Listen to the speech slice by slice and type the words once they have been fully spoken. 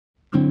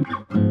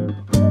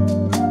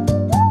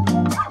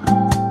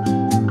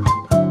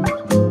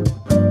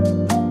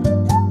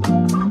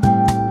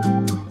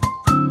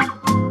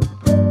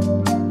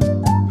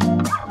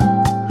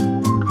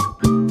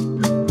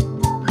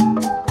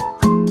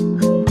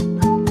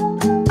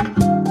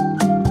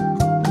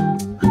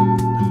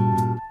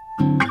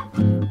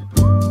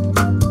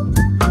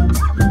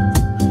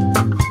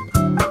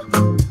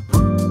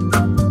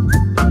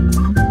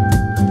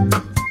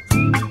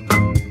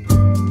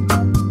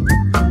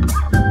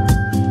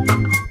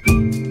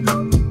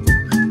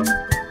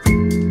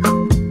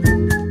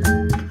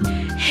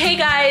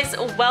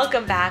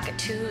Welcome back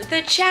to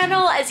the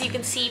channel. As you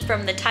can see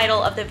from the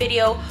title of the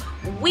video,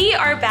 we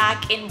are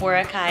back in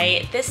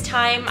Boracay. This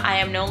time I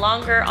am no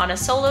longer on a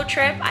solo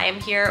trip. I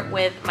am here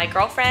with my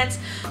girlfriends.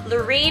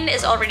 Laureen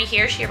is already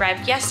here. She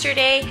arrived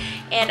yesterday,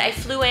 and I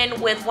flew in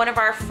with one of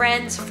our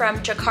friends from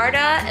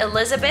Jakarta,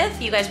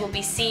 Elizabeth. You guys will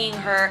be seeing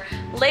her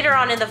later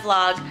on in the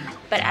vlog,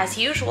 but as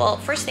usual,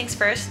 first things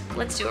first,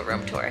 let's do a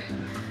room tour.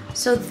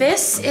 So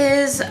this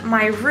is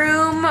my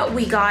room.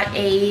 We got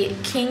a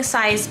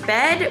king-size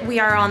bed.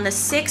 We are on the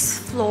 6th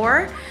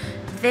floor.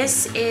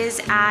 This is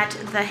at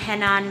the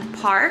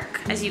Henan Park.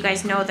 As you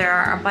guys know, there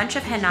are a bunch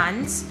of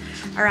Henans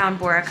around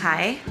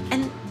Boracay.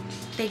 And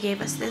they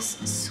gave us this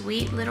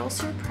sweet little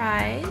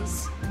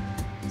surprise.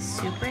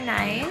 Super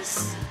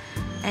nice.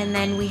 And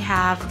then we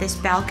have this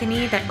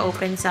balcony that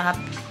opens up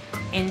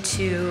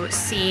into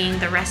seeing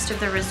the rest of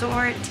the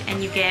resort,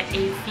 and you get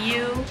a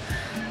view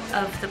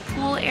of the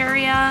pool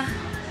area.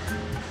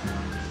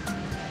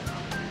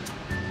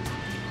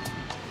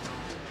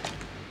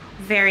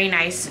 Very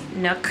nice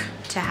nook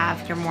to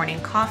have your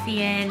morning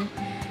coffee in.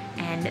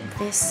 And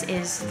this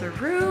is the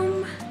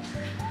room.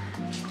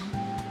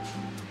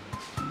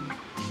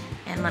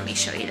 And let me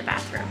show you the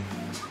bathroom.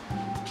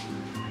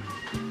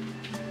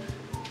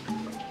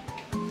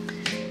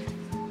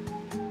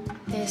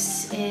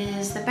 This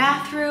is the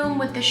bathroom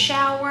with the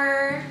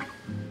shower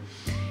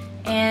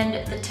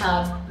and the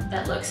tub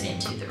that looks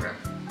into the room.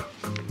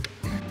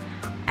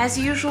 As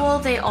usual,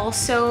 they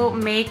also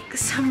make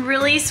some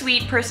really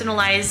sweet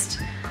personalized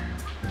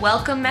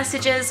welcome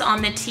messages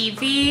on the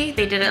TV.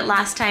 They did it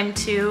last time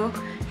too.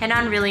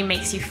 Henan really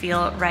makes you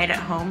feel right at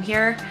home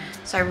here,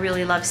 so I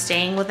really love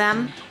staying with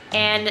them.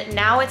 And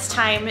now it's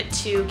time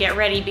to get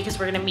ready because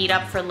we're gonna meet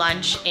up for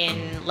lunch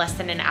in less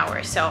than an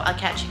hour, so I'll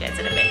catch you guys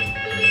in a bit.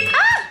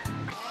 Ah!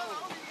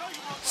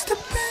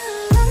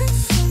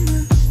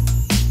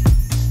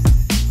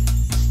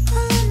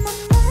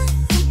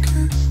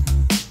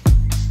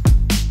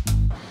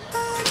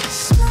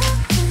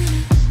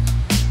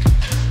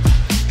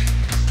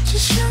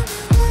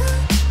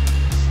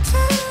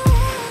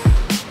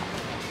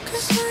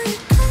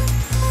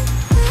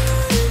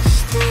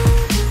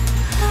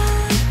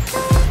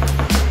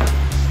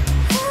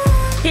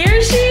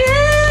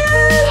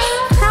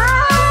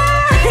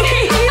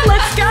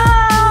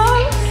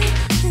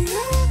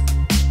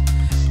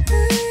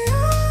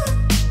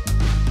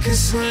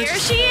 Here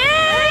she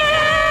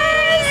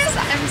is!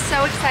 I'm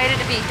so excited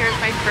to be here.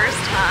 It's my first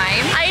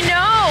time. I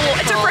know!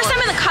 It's our first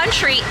time in the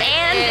country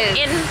and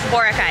in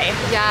Boracay.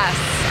 Yes,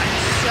 I'm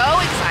so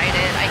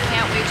excited. I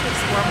can't wait to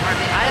explore more of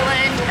the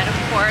island. And of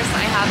course,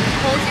 I have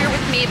Nicole here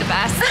with me, the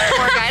best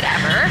tour guide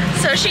ever.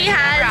 So she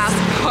has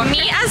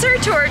me as her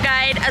tour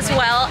guide as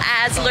well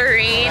as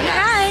Laureen. Yes.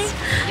 Hi!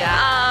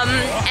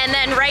 Yeah. And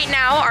then right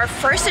now, our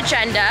first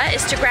agenda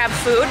is to grab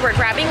food. We're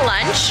grabbing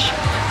lunch.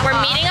 We're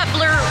meeting up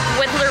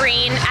with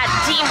Laureen at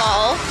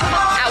D-Mall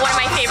at one of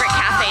my favorite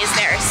cafes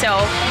there. So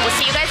we'll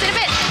see you guys in a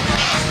bit.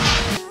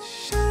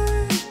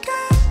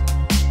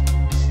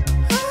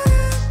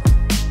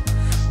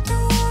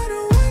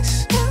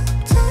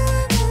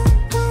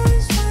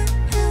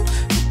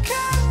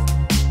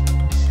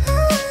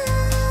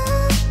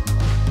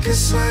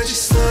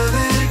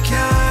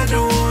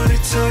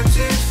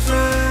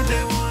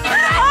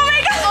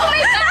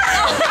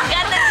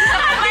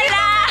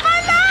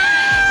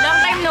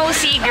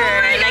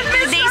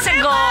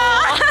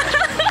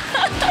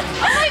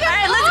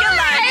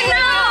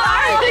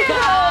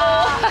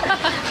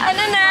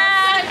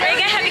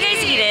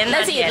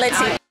 Let's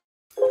see.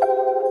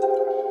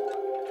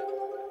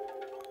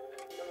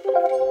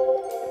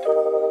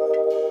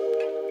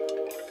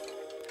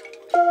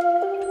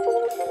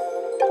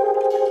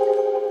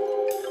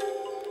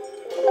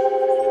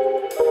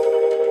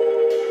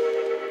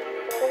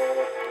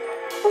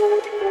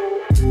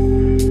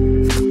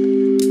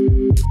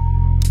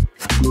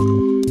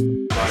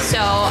 So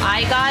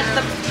I got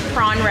the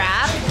prawn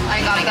wrap.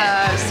 I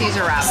got the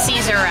Caesar wrap.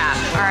 Caesar wrap.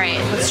 All right,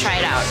 let's try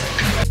it out.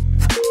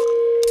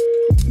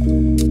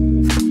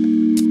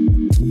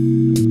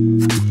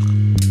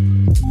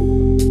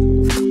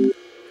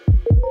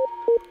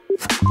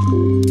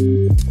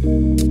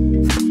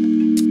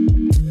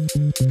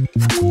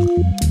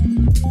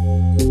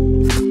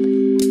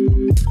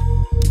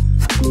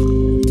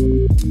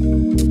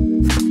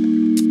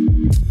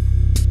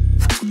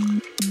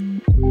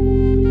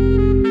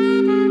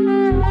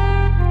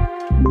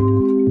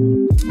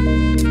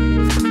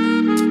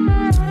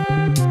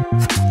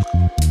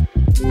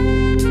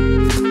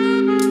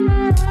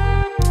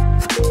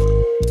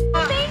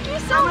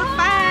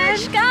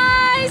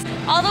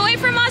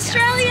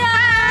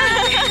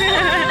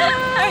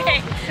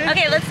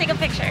 let's take a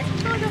picture.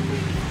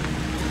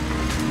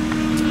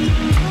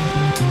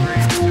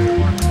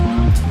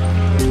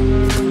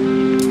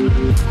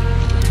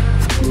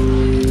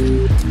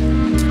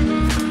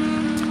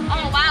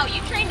 Oh wow,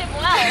 you trained him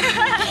well.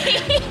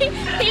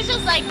 He's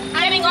just like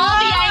getting all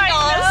the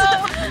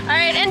angles. All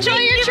right, enjoy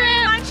your trip.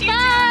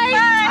 Bye.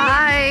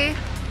 Bye.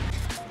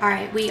 All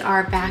right, we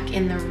are back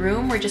in the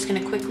room. We're just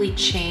gonna quickly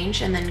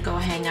change and then go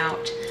hang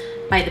out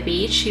by the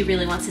beach. He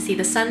really wants to see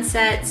the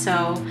sunset,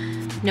 so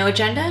no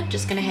agenda,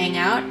 just gonna hang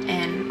out,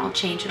 and I'll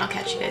change and I'll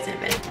catch you guys in a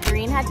bit.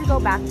 Green had to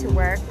go back to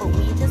work, but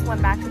we just went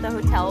back to the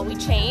hotel. We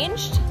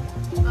changed.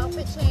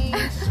 Outfit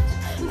change.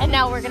 And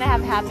now we're gonna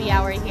have happy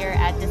hour here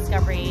at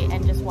Discovery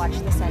and just watch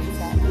the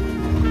sunset.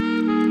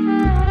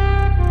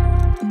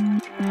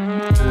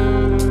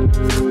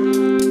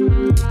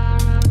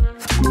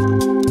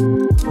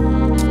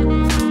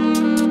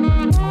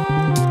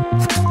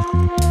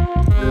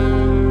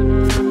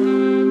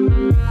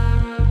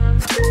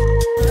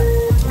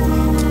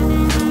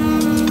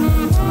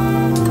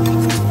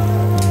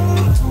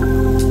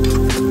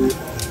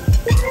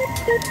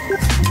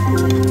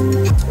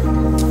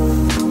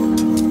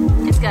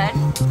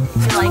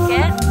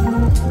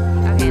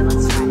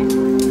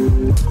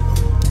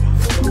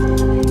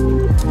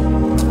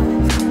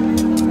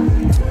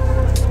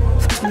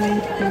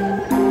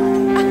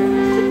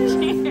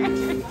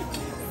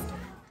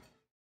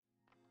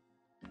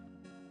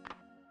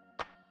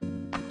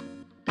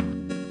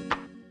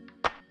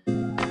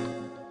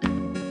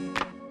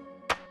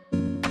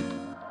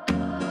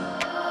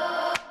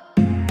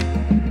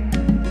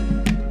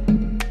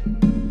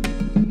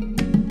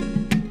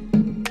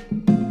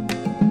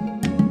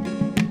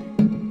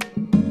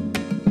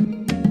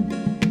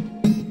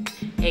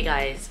 Hey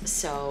guys,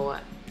 so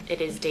it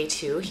is day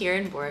 2 here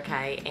in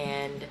Boracay,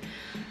 and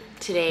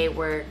today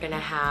we're gonna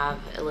have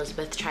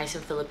Elizabeth try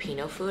some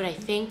Filipino food. I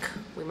think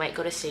we might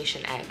go to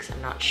Station X,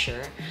 I'm not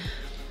sure.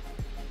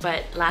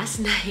 But last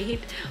night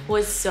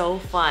was so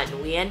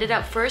fun. We ended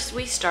up, first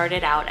we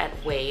started out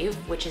at Wave,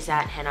 which is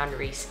at Henan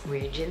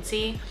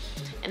Regency,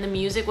 and the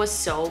music was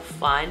so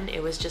fun.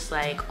 It was just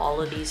like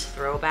all of these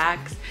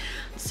throwbacks.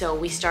 So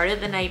we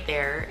started the night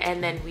there,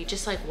 and then we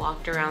just like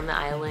walked around the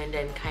island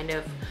and kind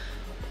of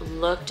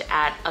looked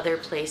at other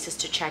places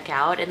to check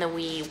out, and then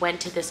we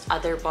went to this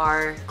other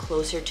bar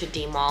closer to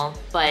D Mall,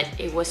 but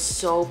it was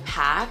so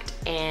packed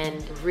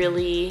and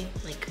really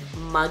like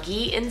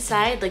muggy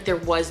inside. Like there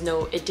was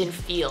no, it didn't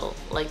feel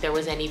like there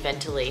was any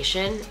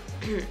ventilation.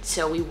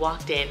 So we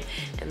walked in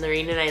and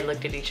Laureen and I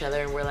looked at each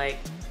other and we're like,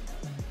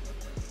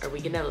 are we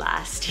gonna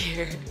last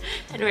here?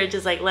 And we're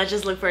just like, let's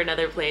just look for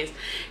another place.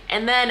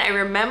 And then I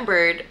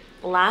remembered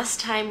last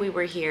time we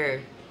were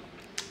here,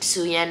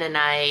 Suyen and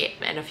I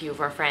and a few of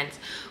our friends,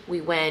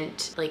 we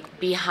went like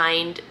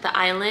behind the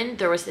island.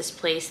 There was this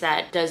place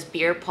that does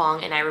beer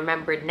pong, and I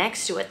remembered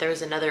next to it there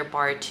was another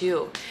bar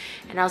too.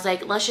 And I was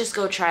like, let's just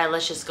go try,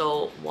 let's just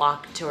go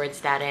walk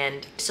towards that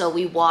end. So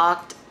we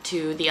walked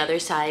to the other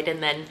side,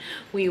 and then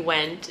we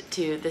went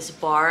to this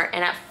bar,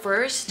 and at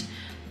first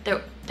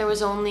there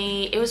was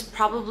only, it was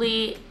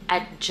probably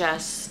at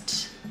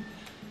just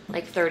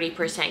like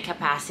 30%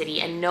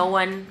 capacity, and no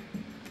one,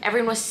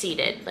 everyone was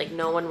seated, like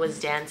no one was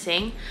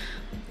dancing.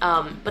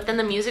 But then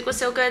the music was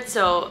so good,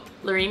 so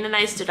Laureen and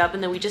I stood up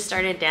and then we just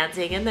started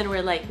dancing, and then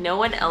we're like, no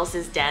one else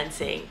is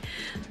dancing.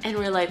 And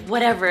we're like,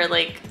 whatever,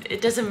 like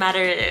it doesn't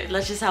matter,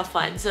 let's just have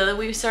fun. So then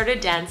we started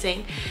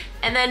dancing,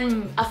 and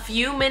then a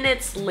few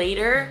minutes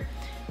later,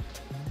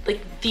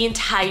 like the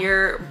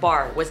entire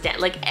bar was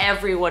dancing, like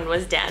everyone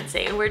was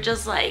dancing, and we're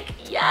just like,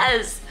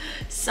 yes.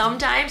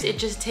 Sometimes it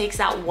just takes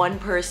that one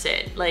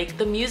person. Like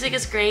the music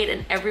is great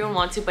and everyone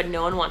wants to, but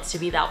no one wants to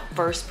be that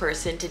first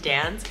person to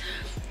dance.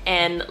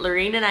 And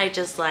Laureen and I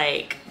just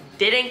like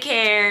didn't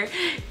care,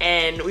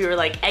 and we were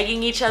like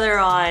egging each other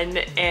on,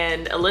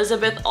 and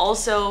Elizabeth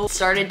also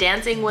started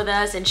dancing with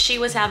us and she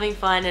was having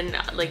fun, and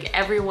like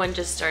everyone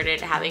just started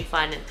having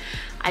fun. And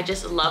I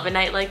just love a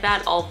night like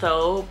that.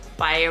 Although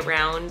by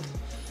around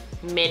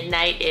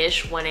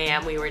midnight-ish, 1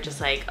 a.m. we were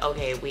just like,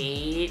 okay,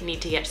 we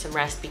need to get some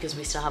rest because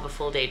we still have a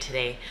full day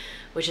today,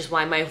 which is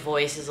why my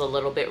voice is a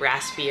little bit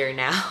raspier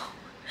now.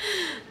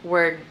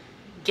 We're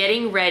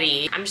getting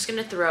ready. I'm just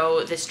gonna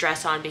throw this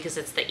dress on because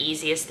it's the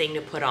easiest thing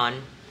to put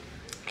on,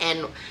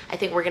 and I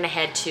think we're gonna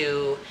head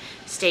to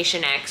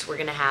Station X. We're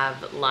gonna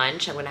have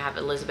lunch. I'm gonna have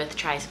Elizabeth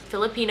try some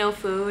Filipino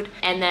food,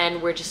 and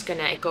then we're just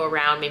gonna go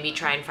around, maybe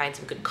try and find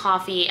some good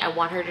coffee. I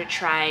want her to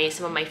try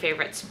some of my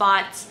favorite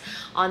spots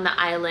on the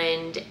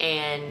island,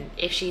 and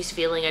if she's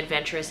feeling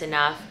adventurous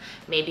enough,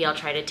 maybe I'll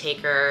try to take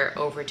her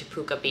over to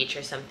Puka Beach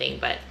or something,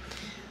 but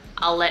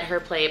I'll let her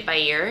play it by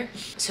ear.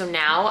 So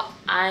now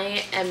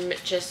I am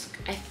just,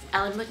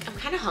 I'm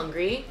kind of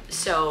hungry.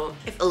 So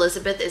if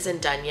Elizabeth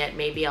isn't done yet,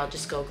 maybe I'll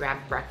just go grab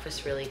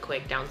breakfast really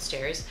quick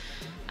downstairs,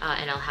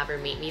 and I'll have her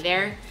meet me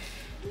there.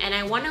 And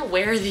I want to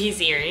wear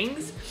these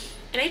earrings,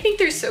 and I think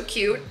they're so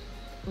cute,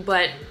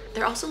 but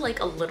they're also like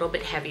a little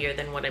bit heavier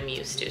than what I'm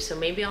used to. So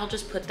maybe I'll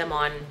just put them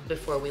on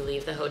before we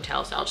leave the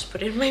hotel. So I'll just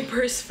put it in my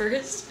purse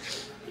first.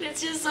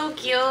 It's just so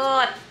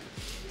cute.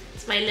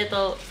 It's my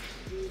little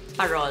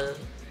Parol.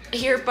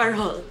 Here,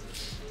 Parol.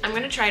 I'm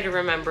gonna try to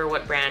remember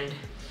what brand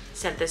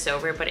sent this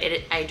over, but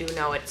I do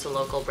know it's a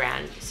local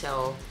brand.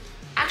 So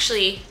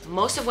actually,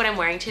 most of what I'm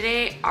wearing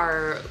today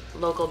are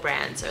local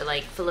brands or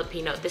like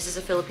Filipino. This is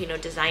a Filipino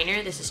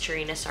designer. This is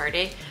Charina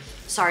Sarte.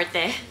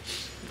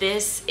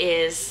 This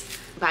is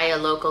by a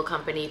local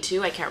company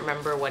too. I can't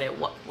remember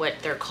what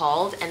they're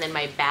called. And then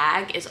my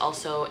bag is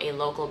also a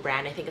local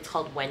brand. I think it's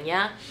called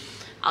Wenya.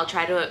 I'll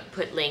try to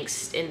put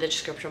links in the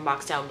description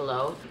box down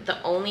below.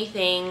 The only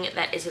thing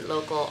that isn't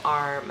local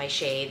are my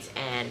shades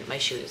and my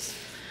shoes.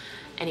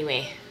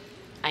 Anyway,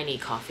 I need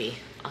coffee.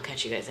 I'll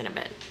catch you guys in a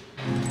bit.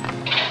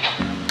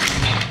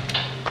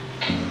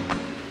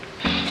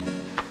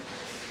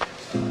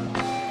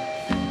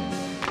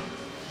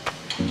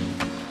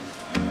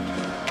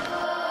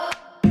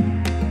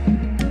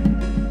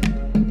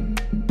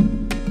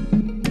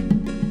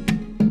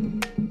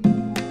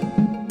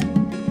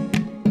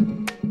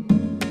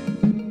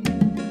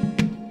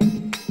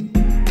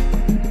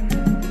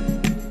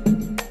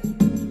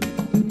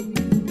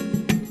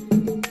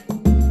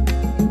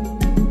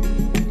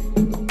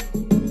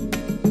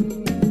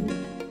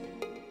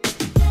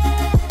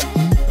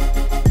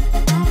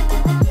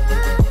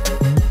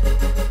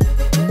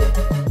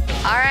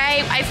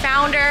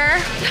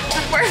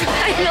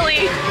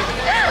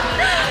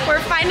 We're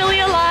finally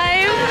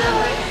alive,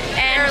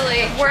 and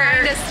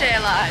trying to stay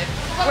alive.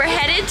 We're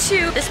headed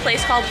to this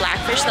place called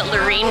Blackfish that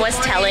Laureen was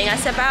telling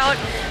us about.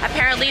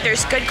 Apparently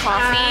there's good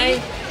coffee.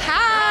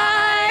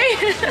 Hi!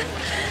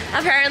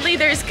 Apparently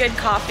there's good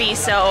coffee,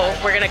 so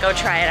we're gonna go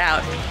try it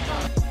out.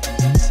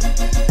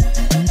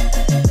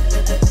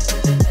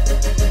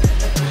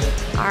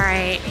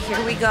 Alright,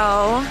 here we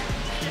go.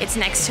 It's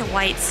next to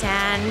white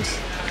sand.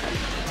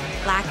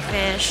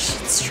 Blackfish.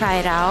 Let's try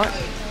it out.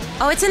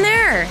 Oh, it's in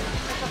there.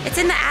 It's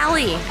in the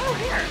alley. Oh,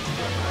 here.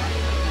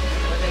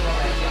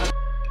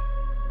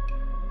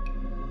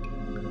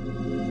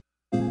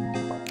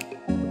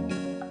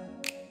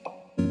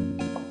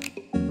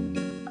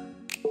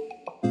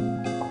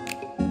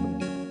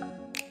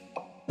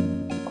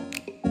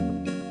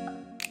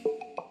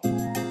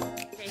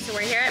 Okay, so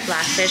we're here at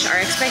Blackfish.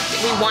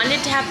 We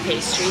wanted to have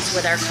pastries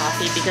with our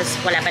coffee because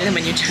wala pa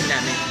naman yung tiyan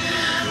namin.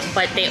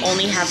 But they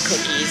only have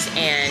cookies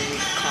and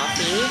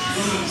coffee.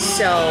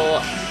 So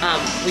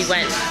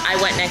I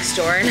went next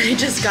door and I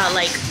just got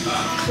like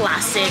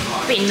classic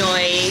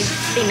Pinoy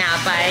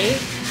tinapay,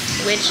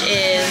 which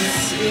is,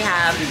 we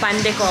have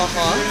pan de coco.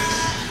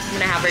 I'm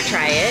gonna have her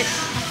try it.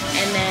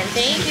 And then,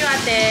 thank you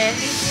ate.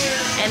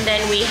 And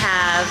then we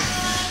have,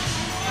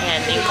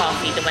 and yung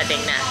coffee,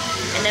 dumating na.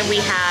 And then we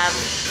have,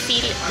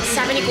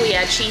 sabi ni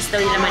Kuya, cheese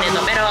daw yung naman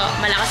ito. Pero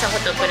malakas ang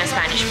kutot ko na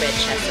Spanish bread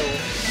siya, so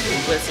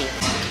we'll see.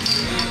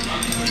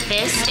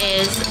 This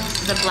is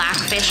the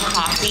Blackfish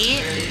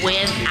coffee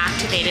with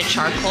activated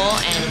charcoal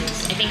and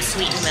I think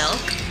sweetened milk.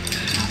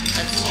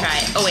 Let's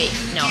try. Oh wait,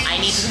 no, I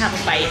need to have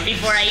a bite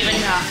before I even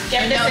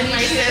get this in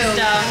my system.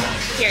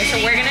 Here, so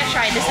we're gonna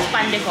try, this is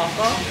pan de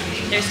coco.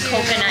 There's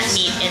coconut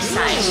meat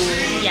inside.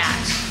 Yeah.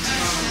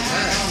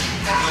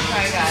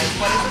 Alright guys,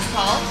 what is this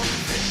called?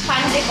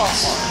 Pan de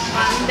coco.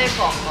 Pan de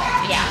coco.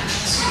 Yeah.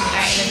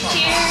 Alright,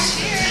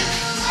 cheers.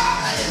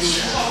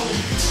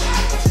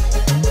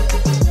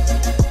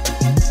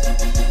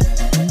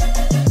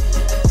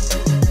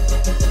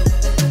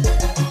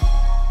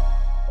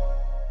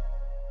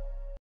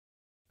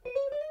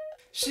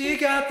 She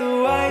got the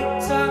white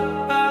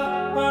top,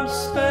 I want to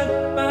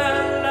spend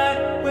my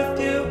life with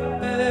you,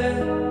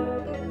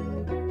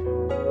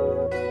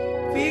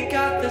 We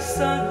got the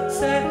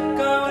sunset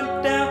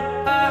going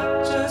down,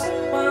 I just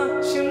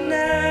want you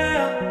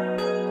now,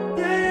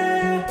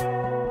 yeah.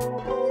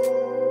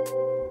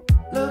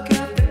 Look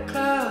at the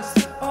clouds,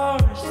 the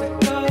orange, the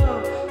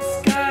gold, the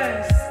sky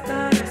is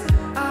nice.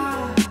 I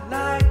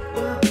like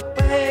the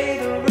way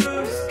the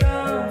roof's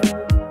gone.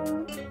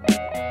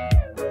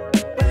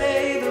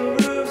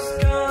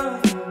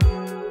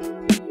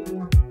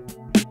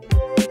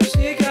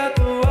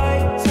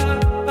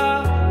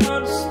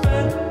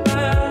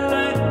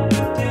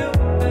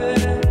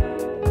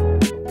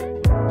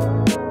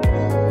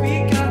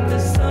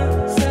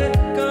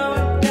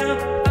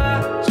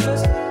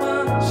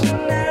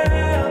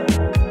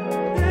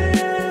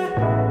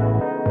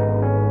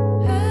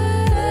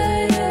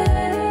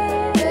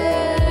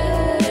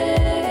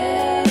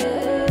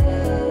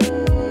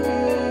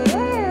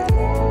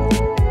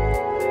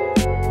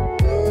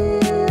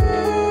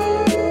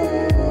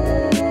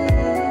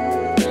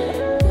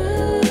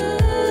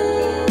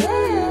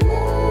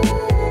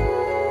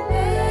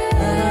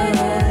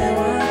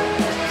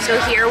 So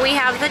here we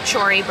have the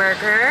chori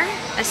burger,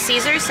 a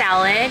Caesar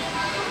salad,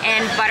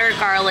 and butter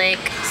garlic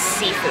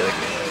seafood.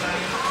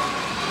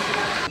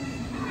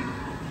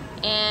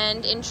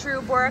 And in true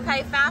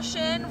Boracay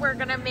fashion, we're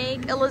gonna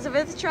make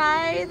Elizabeth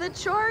try the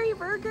chori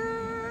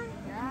burger.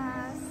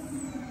 Yes.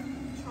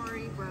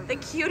 Chori burger. The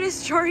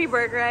cutest chori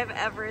burger I've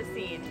ever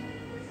seen.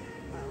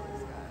 That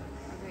looks good.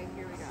 Okay,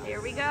 here we go.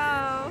 Here we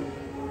go.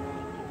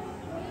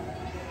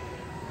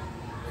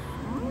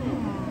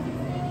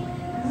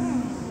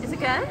 Is it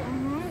good?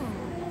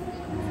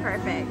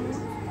 Perfect.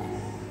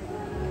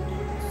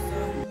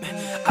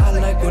 I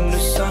like when the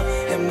sun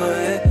hit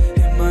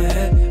my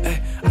head,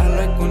 ay. I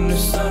like when the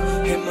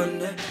sun hit my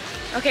neck.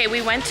 Okay,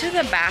 we went to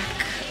the back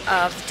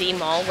of D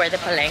Mall where the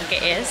palenque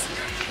is,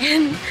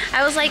 and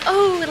I was like,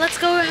 oh, let's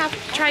go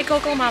try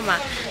Coco Mama.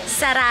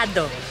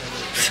 Cerrado.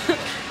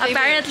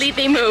 Apparently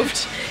they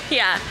moved.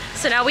 Yeah,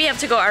 so now we have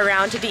to go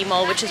around to D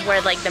Mall, which is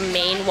where like the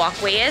main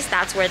walkway is.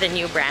 That's where the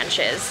new branch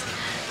is.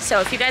 So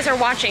if you guys are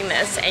watching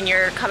this and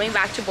you're coming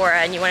back to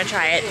Bora and you want to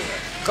try it,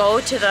 go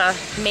to the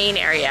main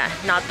area,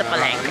 not the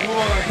palenque.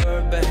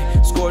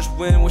 Scorched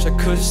wind, wish I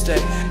could stay.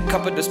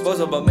 Cup of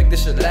disposal, but make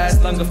this shit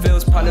last longer.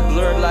 Feels probably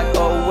blurred like,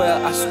 oh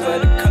well. I swear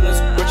the colors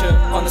richer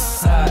on the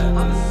side.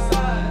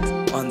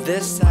 On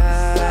this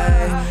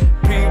side.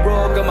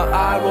 Pre-roll, got my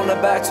eye rolling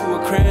back to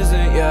a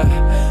crimson, yeah.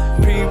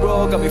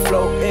 Pre-roll, got me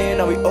floating.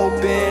 Are we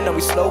open? Are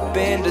we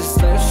sloping? The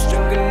sun's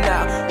stringing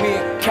out. We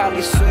in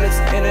Cali, soon it's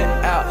in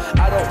and out.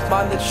 I don't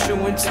mind that you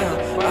in town.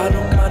 I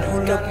don't mind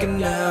who looking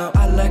now.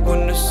 I like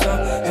when the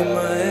sun hit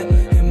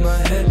my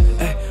head,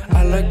 ay.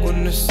 I like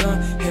when the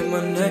sun hit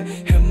my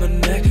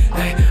neck,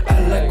 ay.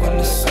 I like when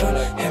the sun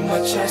hit my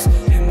chest,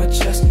 hit my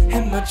chest,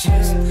 hit my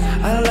chest.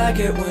 I like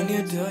it when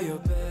you do your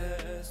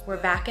best. We're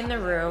back in the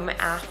room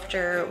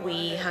after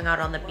we hung out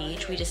on the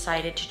beach. We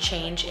decided to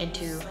change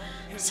into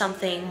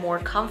something more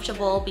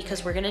comfortable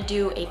because we're gonna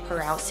do a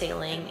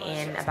parasailing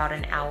in about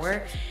an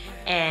hour,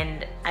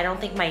 and I don't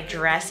think my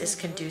dress is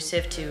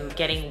conducive to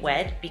getting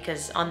wet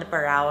because on the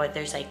parao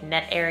there's like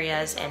net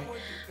areas and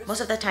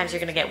most of the times you're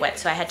gonna get wet,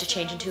 so I had to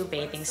change into a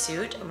bathing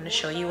suit. I'm gonna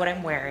show you what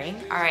I'm wearing.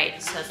 All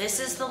right, so this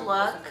is the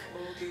look.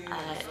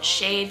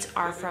 Shades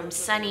are from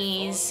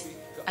Sunnies.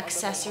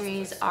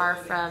 Accessories are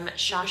from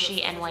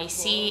Shashi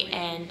NYC,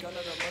 and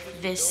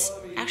this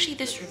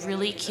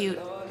really cute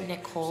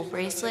Nicole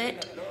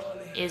bracelet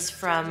is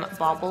from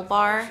Bobble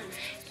Bar,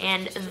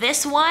 and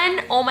this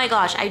one, oh my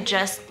gosh, I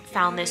just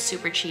found this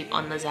super cheap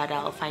on Lazada.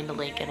 I'll find the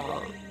link and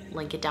I'll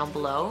link it down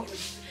below.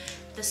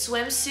 The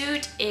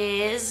swimsuit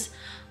is,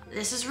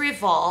 this is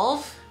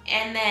Revolve,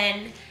 and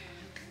then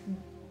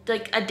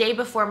like a day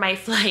before my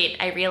flight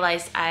I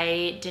realized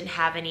I didn't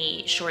have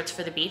any shorts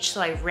for the beach,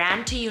 so I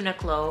ran to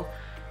Uniqlo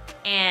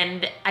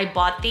and I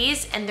bought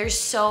these, and they're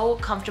so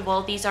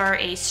comfortable. These are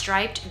a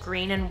striped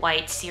green and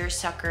white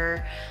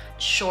seersucker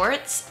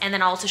shorts, and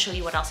then I'll also show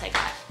you what else I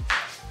got.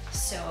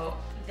 So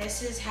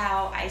this is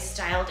how I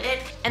styled it,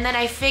 and then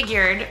I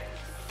figured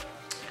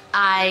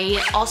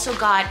I also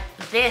got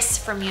this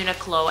from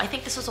Uniqlo. I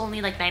think this was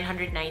only like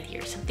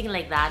 $990 or something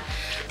like that.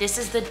 This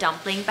is the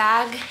dumpling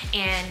bag,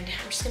 and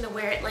I'm just gonna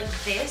wear it like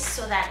this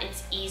so that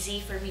it's easy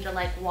for me to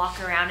like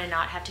walk around and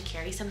not have to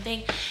carry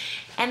something.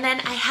 And then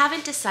I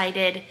haven't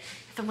decided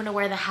if I'm gonna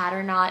wear the hat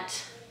or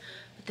not,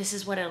 but this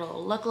is what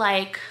it'll look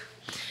like.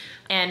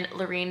 And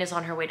Laureen is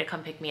on her way to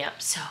come pick me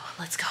up, so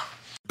let's go.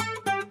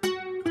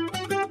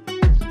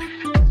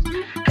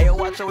 Hey, yo,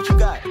 watch out what you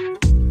got.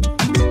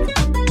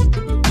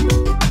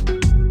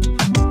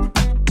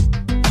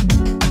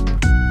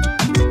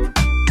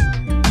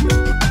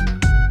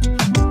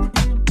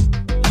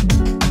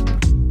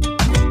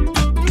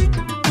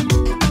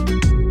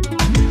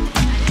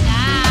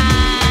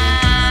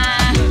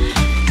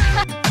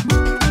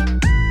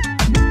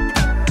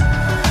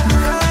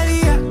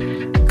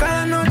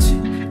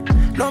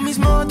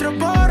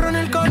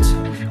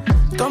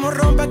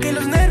 Que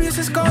los nervios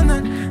se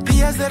escondan,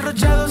 días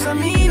derrochados a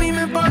mí ni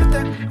me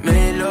importan.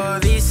 Me lo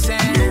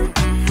dicen,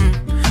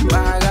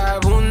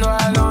 vagabundo,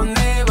 ¿a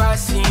dónde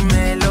vas? Si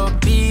me lo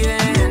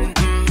piden,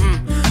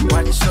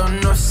 guacho,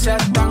 no sea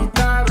tan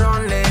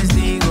cabrón, les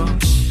digo.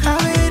 A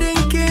ver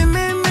en qué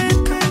me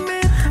meto,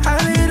 a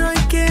ver hoy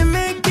que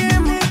me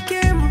quemo.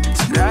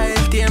 ¿Será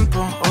el tiempo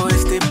o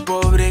este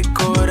pobre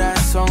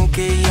corazón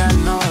que ya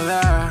no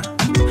da?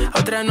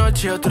 Otra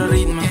noche, otro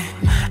ritmo.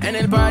 En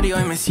el barrio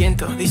hoy me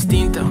siento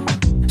distinto.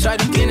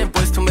 Shari tiene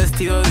puesto un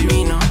vestido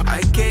divino.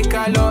 Ay, qué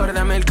calor,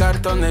 dame el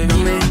cartón de vino.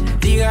 No me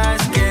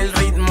digas que el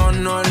ritmo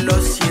no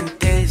lo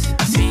sientes.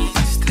 Sí,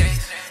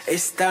 estrés.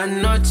 Esta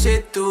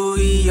noche tú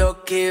y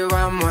yo, ¿qué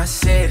vamos a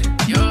hacer?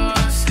 Yo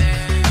sé.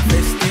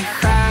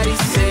 Festejar y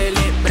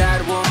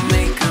celebrar, we'll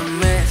make a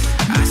mess.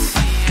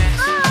 Así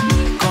es.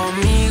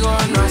 Conmigo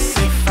no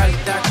hace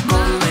falta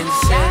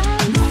convencer.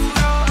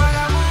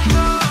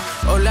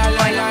 Oh, la,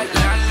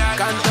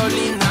 canto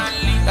linda.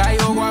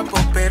 Gallo guapo,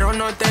 pero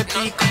no te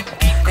pico.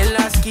 En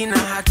la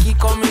esquina, aquí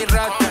con mi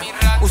rata,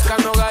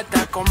 buscando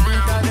gata con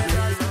pinta de...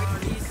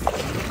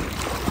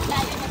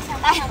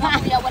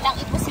 Walang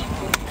imposible.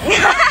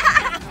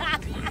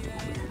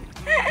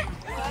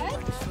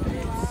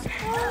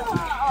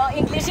 Oh,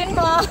 Englishin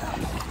mo.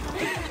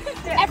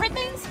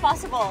 Everything's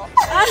possible.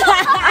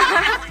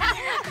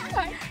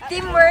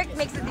 Teamwork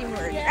makes the dream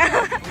work.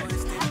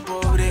 Este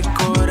pobre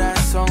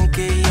corazón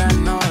que ya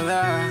no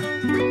da.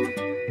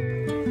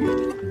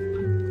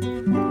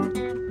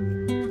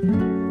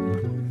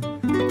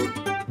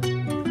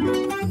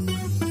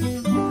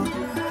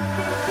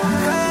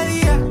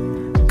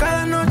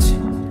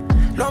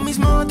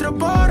 Otro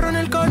porro en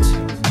el coche.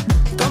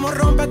 Tomo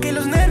ron pa' que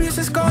los nervios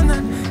se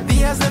escondan.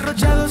 Días días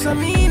derrochados a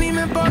mí ni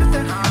me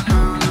importa.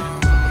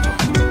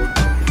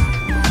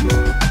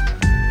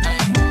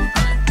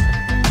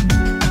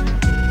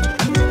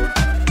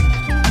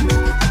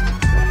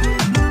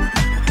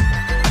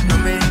 No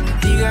me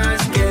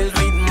digas que el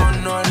ritmo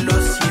no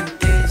lo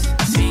sientes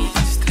sin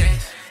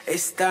estrés.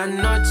 Esta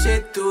noche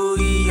tú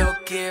y yo,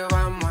 ¿qué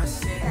vamos a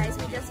hacer? Guys,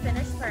 we just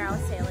finished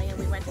parasailing and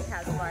we went to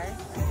Casbar.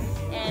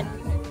 And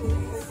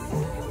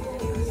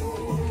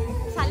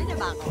sali na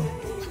ba ako?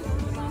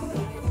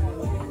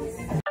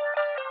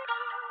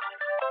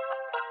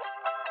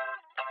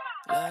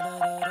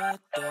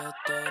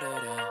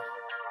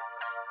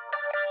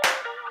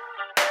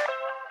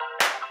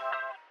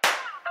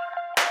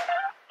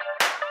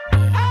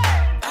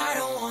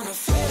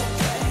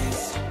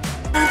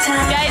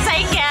 Guys,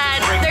 I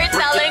can't. They're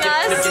telling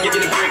us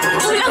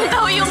kulang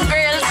daw yung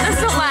girls na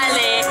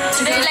sumali.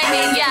 They're like,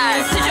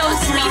 yeah, to show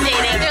speed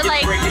dating. They're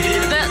like,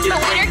 the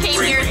winner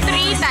came here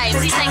 3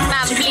 times. He's like,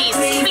 ma'am, please,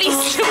 we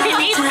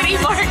need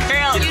 3 more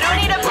girls. You don't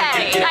need to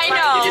pay. I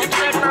know.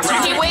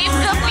 He waived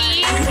the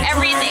fee,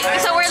 everything.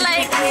 So we're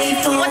like,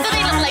 what do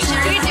they look like?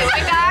 Should we do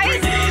it,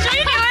 guys? Should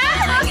we do it?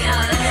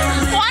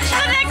 Watch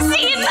the next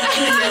scene.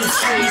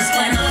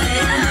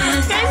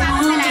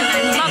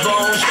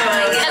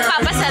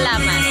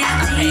 Nagpapasalamat.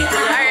 Okay,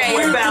 alright.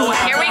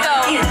 Here we go.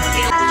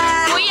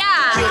 Kuya,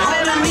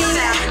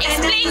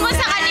 explain mo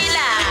sa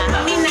kanila.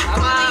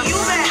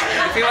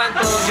 If you want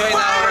to join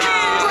our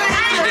dating,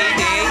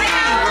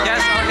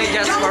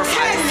 just for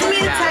fun.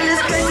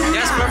 Yeah.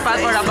 Just for fun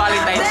for a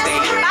Valentine's Day.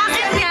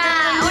 Bakit nga?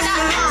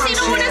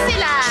 Sino muna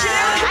sila?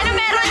 Ano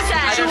meron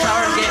dyan? Other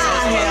shower guests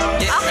as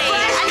well. Yes. Okay,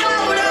 sino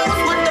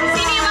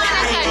yung mga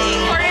nandyan?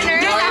 Foreigner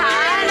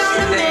lahat?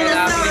 Hindi,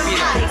 Filipino.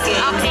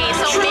 Okay,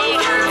 so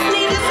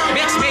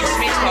Mix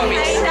po,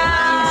 mix.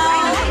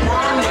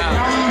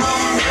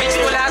 Mix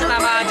po lahat na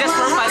just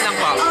for fun lang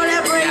po.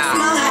 Yeah.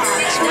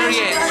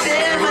 Experience,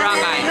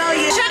 Boracay.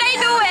 should I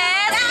do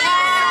it?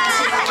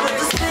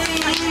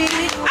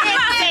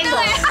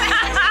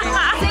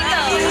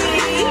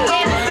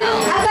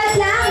 Apat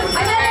lang.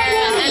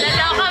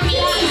 Nalala kami.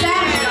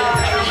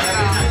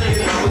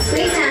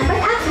 Wait na.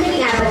 Ba't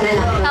actually apat na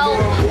lang?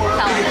 Help.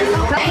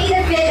 I need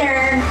a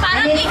filler.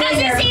 Parang di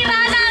kasi sira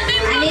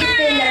natin I to, need girl.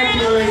 filler,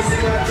 please.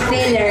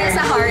 Filler.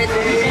 Sa heart.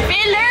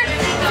 Filler?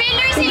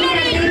 Filler si Hindi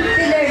na Laureen.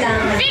 filler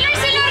lang. Filler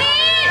si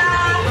Laureen!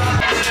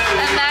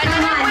 And then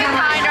we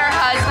find our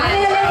How husband.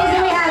 many ladies do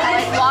we have?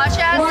 Watch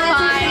us 1, 2,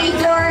 3, find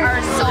 4.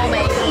 our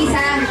soulmate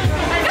Isa.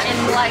 in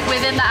like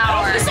within the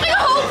hour. Gusto ko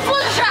yung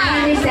hopeful siya.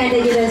 I understand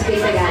that you don't speak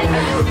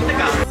Tagalog.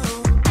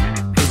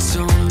 It's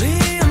only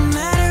a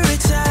matter of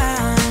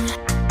time.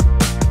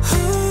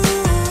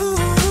 Ooh,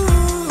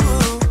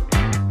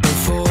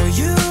 before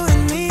you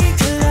and me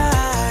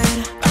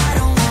collide. I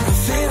don't wanna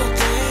feel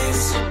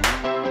things,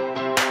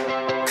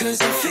 'cause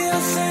I feel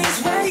things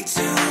way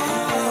too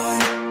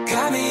hard.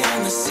 Got me on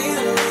the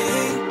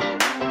ceiling,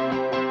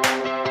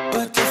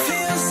 but the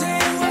feels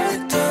ain't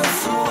worth the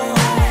fall.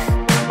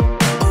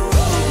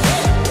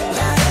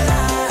 La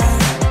la,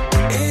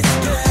 it's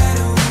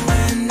better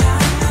when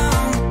I'm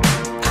numb.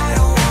 I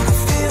don't wanna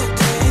feel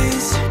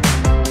things,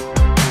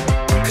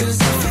 'cause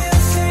I feel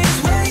things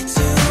way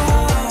too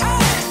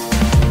hard.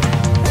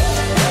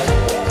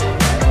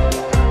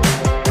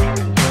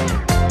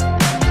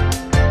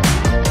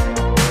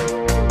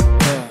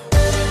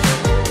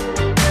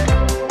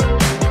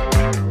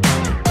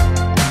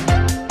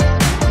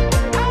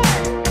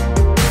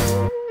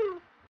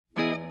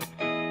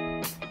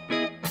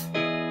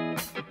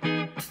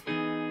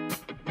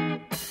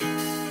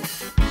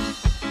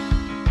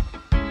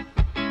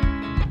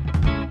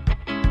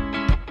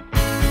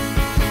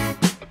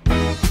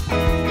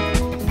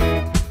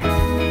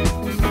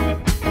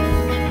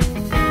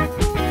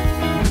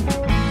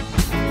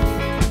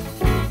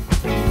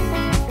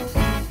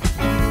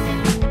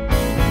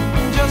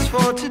 Just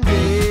for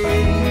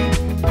today,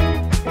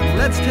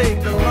 let's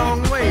take the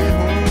long way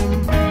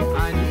home.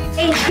 I need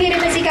Hey, Peter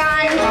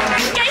Masikan.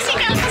 Guys,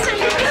 ikaw kasi.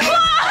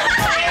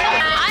 Honestly,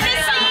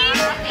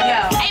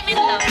 I'm in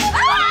love.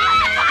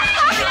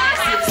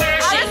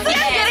 Honestly,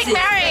 I'm getting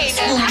married.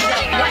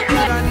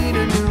 I need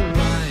a new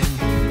line.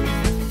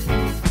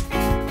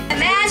 The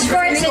match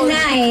for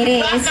tonight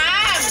is...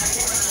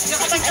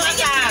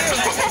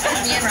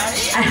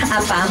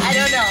 Apa? I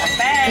don't know.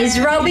 Is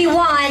Robbie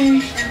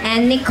 1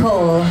 and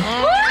Nicole.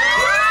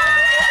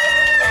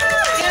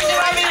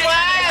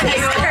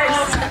 Sisters.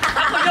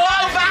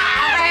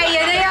 Okay,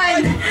 yun na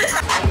yun.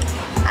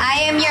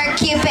 I am your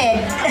Cupid.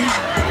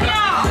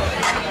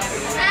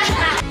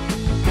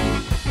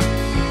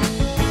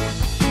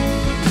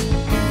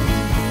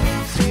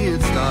 See,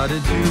 it started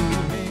to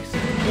make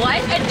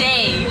What a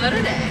day. What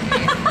a day.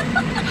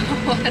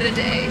 What a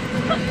day.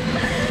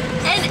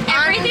 And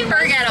everything was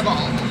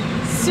Unforgettable.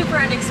 super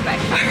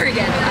unexpected.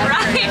 Unforgettable.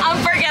 Right?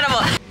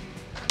 Unforgettable.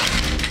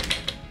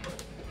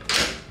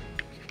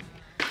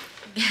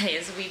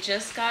 Guys,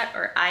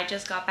 I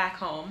just got back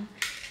home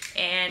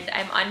and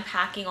I'm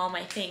unpacking all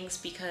my things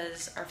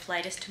because our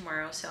flight is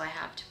tomorrow, so I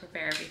have to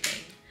prepare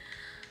everything.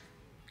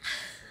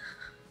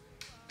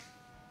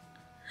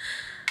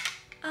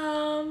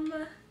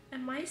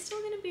 Am I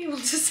still gonna be able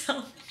to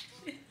sell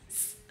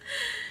this?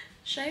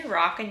 Should I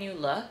rock a new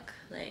look?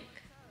 Like,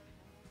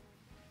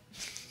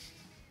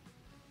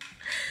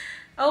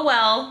 oh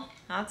well,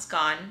 that's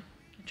gone.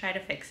 I'll try to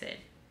fix it.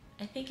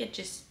 I think it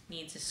just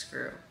needs a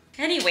screw.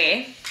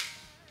 Anyway,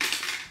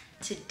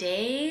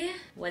 today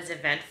was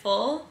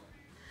eventful.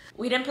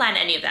 We didn't plan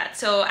any of that.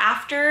 So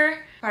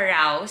after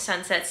Parao,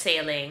 sunset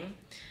sailing,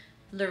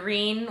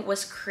 Laureen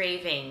was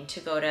craving to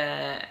go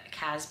to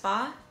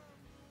Casbah.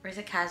 Or is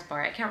it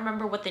Casbar? I can't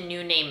remember what the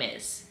new name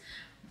is,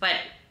 but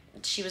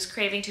she was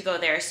craving to go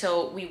there.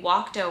 So we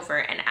walked over,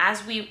 and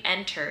as we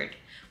entered,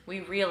 we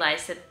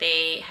realized that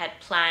they had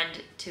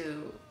planned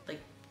to,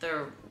 like,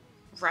 the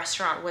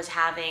restaurant was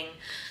having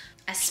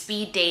a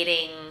speed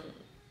dating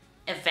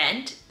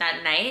event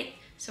that night.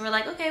 So we're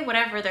like, okay,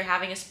 whatever, they're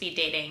having a speed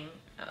dating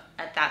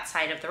at that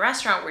side of the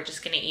restaurant, we're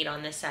just gonna eat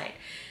on this side.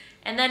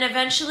 And then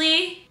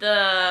eventually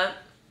well,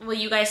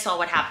 you guys saw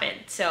what happened.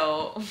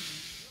 So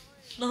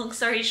long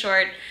story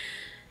short,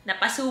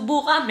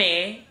 napasubo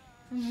kami.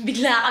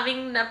 Bigla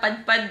kaming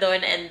napadpad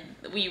doon, and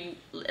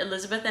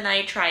Elizabeth and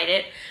I tried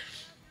it.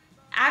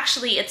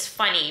 Actually, it's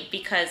funny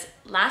because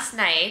last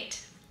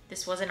night,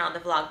 this wasn't on the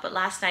vlog, but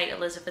last night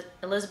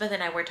Elizabeth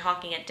and I were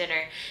talking at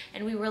dinner,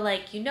 and we were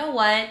like, you know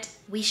what?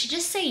 We should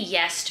just say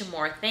yes to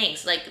more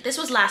things. Like, this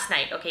was last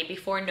night, okay,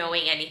 before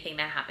knowing anything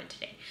that happened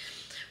today.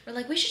 We're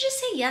like, we should just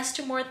say yes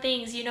to more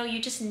things. You know,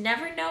 you just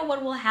never know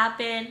what will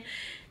happen.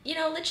 You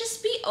know, let's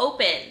just be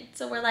open.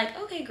 So we're like,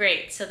 okay,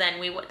 great. So then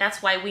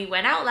that's why we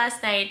went out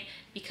last night,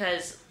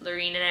 because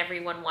Laureen and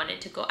everyone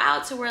wanted to go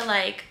out. So we're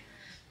like,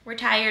 we're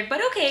tired,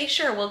 but okay,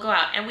 sure, we'll go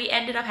out. And we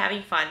ended up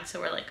having fun. So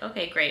we're like,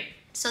 okay, great.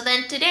 So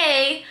then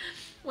today,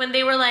 when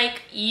they were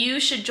like, you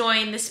should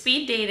join the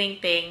speed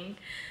dating thing,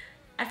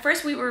 at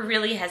first we were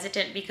really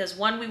hesitant because,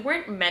 one, we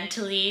weren't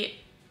mentally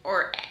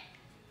or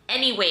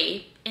in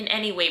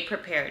any way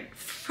prepared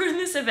for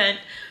this event.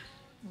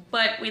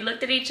 But we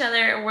looked at each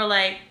other and we're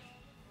like,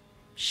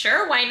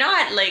 sure, why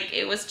not? Like,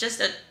 it was just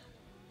a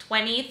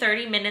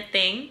 20-30 minute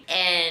thing,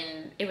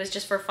 and it was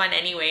just for fun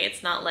anyway.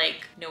 It's not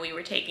like, no, we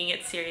were taking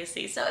it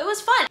seriously. So it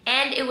was fun.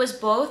 And it was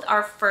both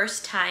our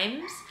first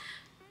times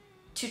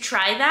to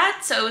try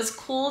that. So it was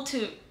cool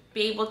to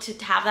be able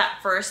to have that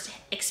first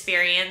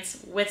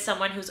experience with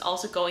someone who's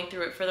also going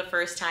through it for the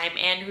first time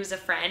and who's a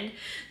friend.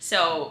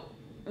 So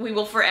we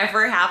will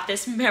forever have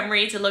this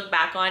memory to look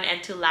back on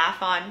and to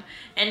laugh on.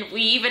 And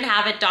we even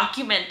have it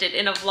documented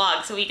in a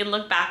vlog so we can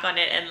look back on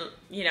it and,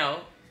 you know,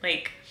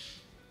 like,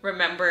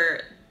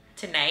 remember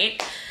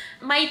tonight.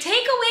 My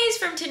takeaways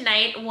from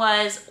tonight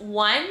was,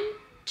 one,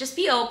 just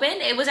be open.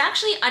 It was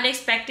actually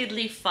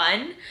unexpectedly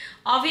fun.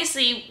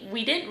 Obviously,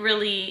 we didn't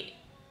really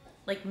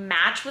like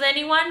match with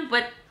anyone,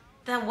 but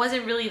that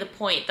wasn't really the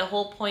point. The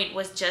whole point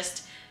was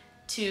just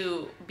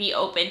to be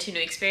open to new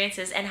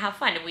experiences and have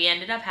fun. And we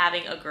ended up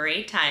having a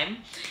great time.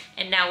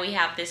 And now we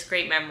have this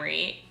great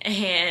memory,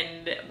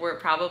 and we're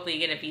probably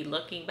gonna be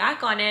looking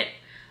back on it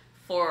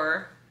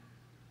for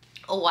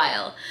a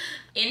while.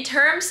 In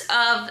terms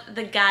of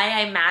the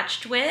guy I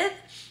matched with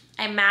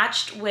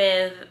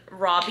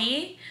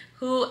Robbie,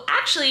 who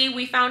actually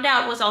we found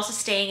out was also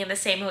staying in the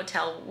same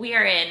hotel we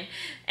are in.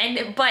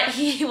 But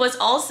he was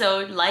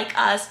also, like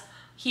us,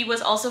 he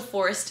was also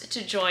forced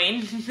to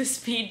join the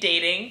speed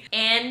dating,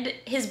 and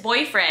his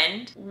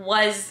boyfriend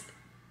was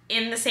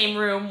in the same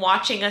room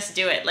watching us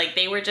do it. Like,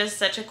 they were just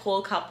such a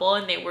cool couple,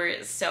 and they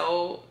were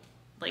so,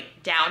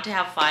 like, down to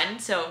have fun.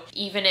 So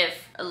even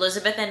if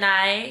Elizabeth and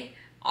I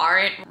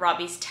aren't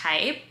Robbie's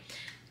type,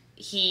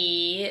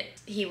 he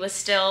was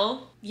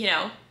still, you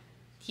know,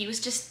 he was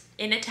just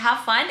in it to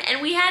have fun,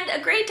 and we had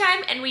a great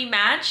time, and we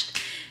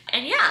matched,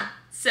 and yeah,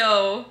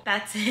 so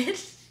that's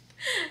it.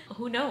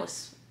 Who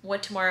knows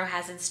what tomorrow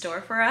has in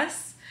store for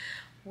us?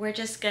 We're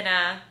just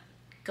gonna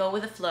go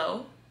with the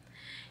flow.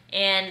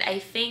 And I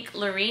think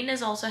Laureen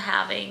is also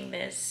having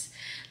this,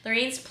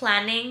 Laureen's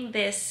planning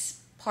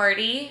this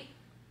party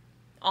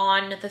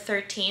on the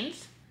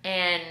 13th,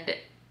 and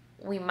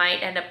we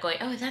might end up going,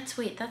 oh,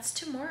 that's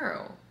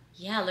tomorrow.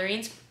 Yeah,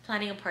 Laureen's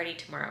planning a party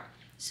tomorrow.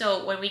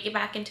 So when we get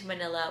back into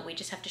Manila, we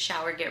just have to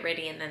shower, get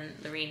ready, and then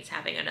Laureen's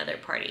having another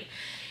party.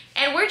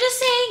 And we're just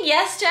saying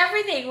yes to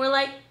everything. We're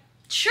like,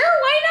 sure,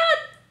 why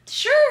not?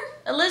 Sure,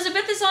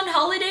 Elizabeth is on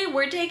holiday,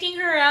 we're taking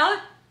her out.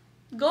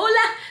 Go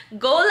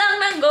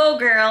lang, go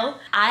girl.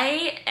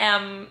 I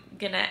am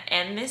gonna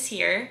end this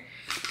here.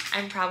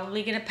 I'm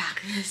probably gonna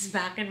pack this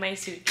back in my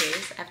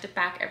suitcase. I have to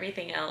pack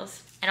everything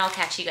else, and I'll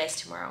catch you guys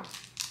tomorrow.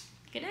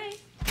 Good night.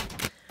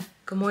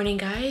 Good morning,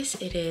 guys.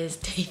 It is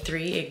day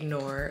 3.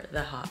 Ignore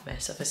the hot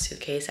mess of a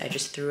suitcase. I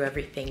just threw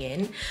everything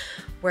in.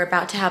 We're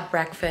about to have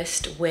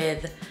breakfast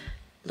with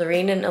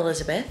Laureen and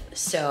Elizabeth,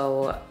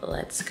 so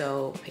let's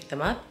go pick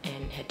them up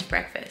and head to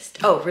breakfast.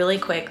 Oh, really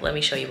quick, let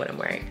me show you what I'm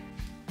wearing.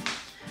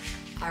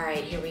 All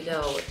right, here we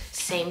go.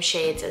 Same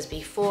shades as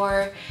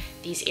before.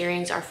 These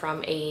earrings are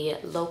from a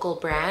local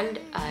brand.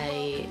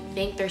 I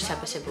think they're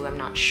Cebu, I'm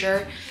not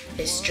sure.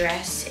 This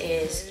dress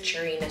is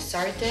Charina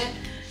Sarte.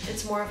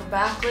 it's more of a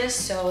backless,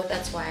 so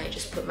that's why I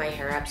just put my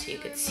hair up so you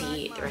could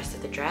see the rest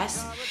of the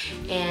dress.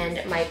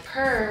 And my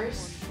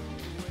purse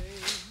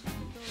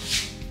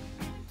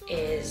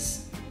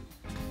is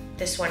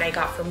this one I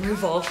got from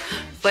Revolve,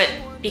 but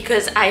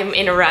because I'm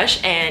in a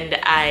rush and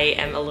I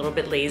am a little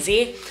bit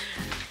lazy,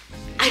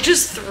 I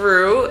just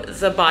threw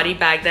the body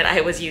bag that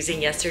I was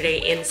using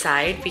yesterday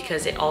inside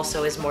because it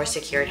also is more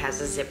secure. It has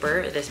a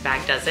zipper. This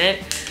bag doesn't.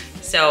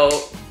 So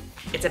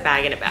it's a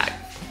bag in a bag.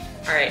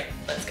 All right,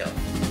 let's go.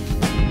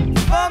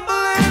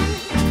 Fumbling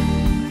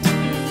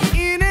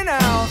in and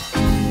out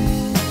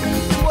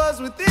was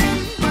within